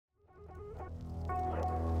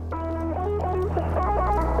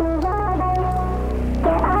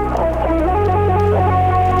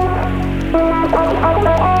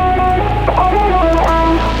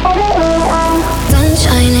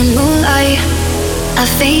I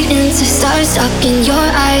fade into stars stuck in your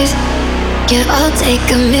eyes. Yeah, I'll take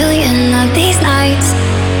a million of these nights.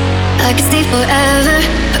 I could stay forever,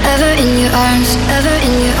 forever in your arms, ever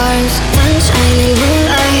in your arms. Sunshine and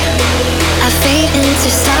moonlight. I fade into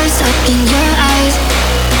stars stuck in your eyes.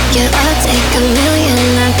 Yeah, I'll take a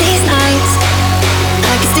million of these nights.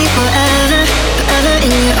 I could stay forever, forever in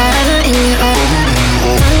your arms, ever in your arms.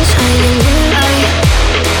 Sunshine and moonlight.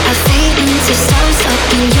 I fade into stars stuck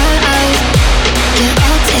in your eyes. Yeah,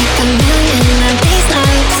 I'll take a million of these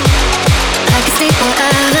nights. I could stay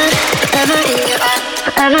forever, forever in your arms,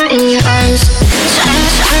 forever in your arms.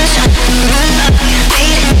 Shine, shine, shine,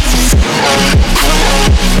 fade into stars.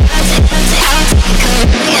 I'll take a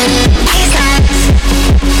million of these nights.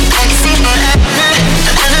 I could stay forever,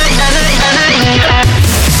 forever, forever, forever in your arms.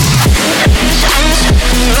 Shine, shine,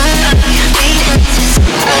 fade into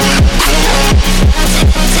stars.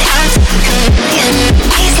 I'll take a million of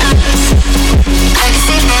these nights. I could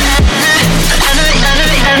stay forever, forever,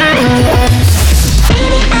 forever, forever in your arms. I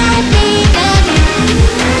think of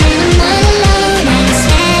you when I'm all alone and it's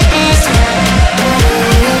sadness.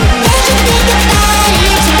 Don't you think about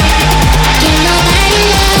it too? Can nobody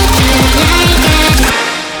love you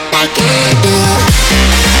like I do?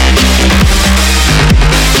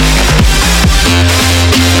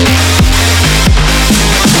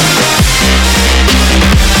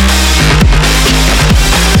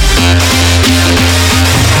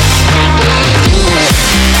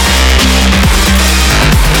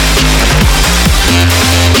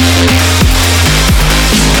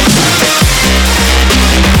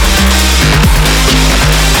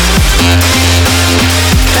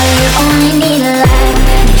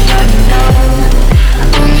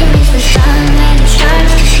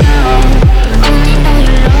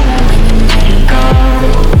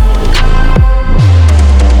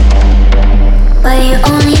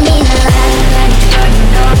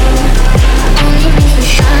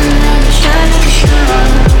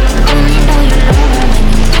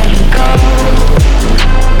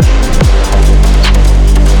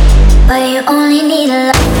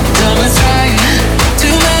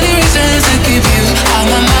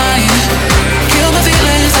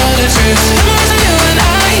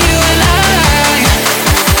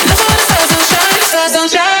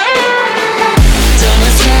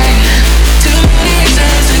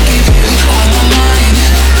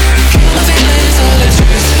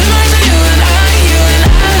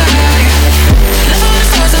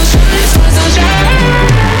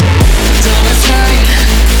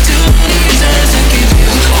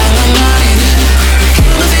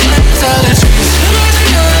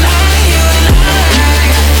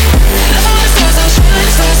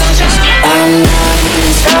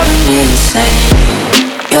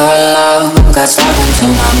 Got stuck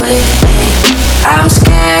into my breathing. I'm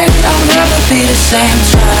scared I'll never be the same.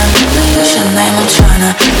 Tryna lose your name, I'm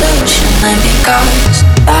tryna lose your name because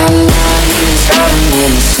I'm not even driving me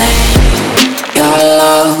insane. Your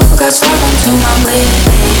love got stuck into my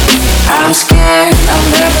breathing. I'm scared I'll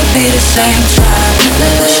never be the same. Tryna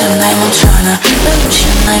lose your name, I'm tryna lose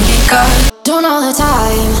your name because don't all the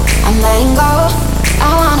time, I'm letting go.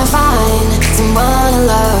 I wanna find someone to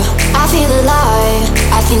love. I feel alive,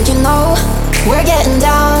 I think you know. We're getting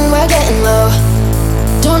down, we're getting low.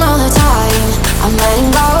 Don't all the time, I'm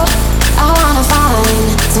letting go. I wanna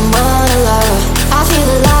find someone to love. I feel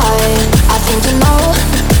alive, I think you know.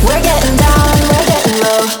 We're getting down, we're getting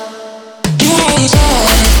low. You already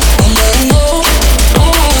said, I'm letting go. I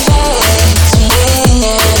wanna find someone to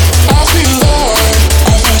love. I feel alive,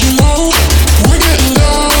 I think you know. We're getting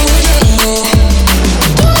down, we're getting low.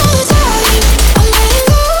 Don't all the time, I'm letting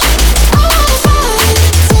go. I wanna find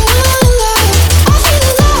someone to love. I feel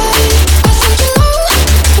alive, I think you know.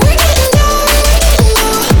 We're getting down, we're getting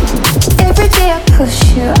low. Every day I push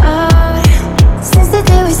you out. Since the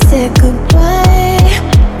day we said goodbye,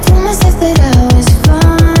 told myself that I was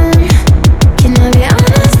fine. Can I be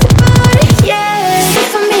honest about it? Yeah.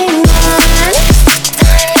 If I'm being honest,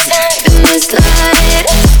 time in this light.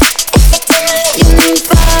 You can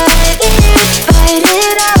fight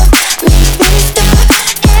it out. Make me stop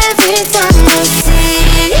every time I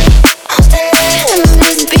see all the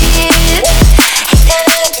numbers beat. Hate that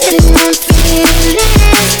I'm getting my feelings.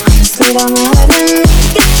 Honestly, don't know how to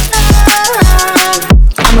make it stop.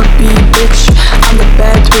 I'ma be rich, I'm the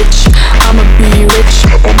bad bitch. I'ma be rich,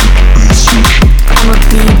 I'ma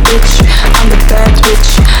be rich, I'm the bad bitch.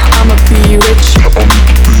 I'ma be rich.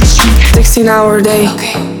 16-hour day,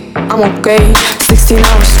 I'm okay. 16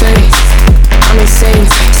 hours straight, I'm insane.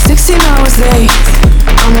 16 hours day,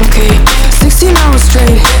 I'm okay. 16 hours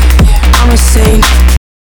straight, I'm insane.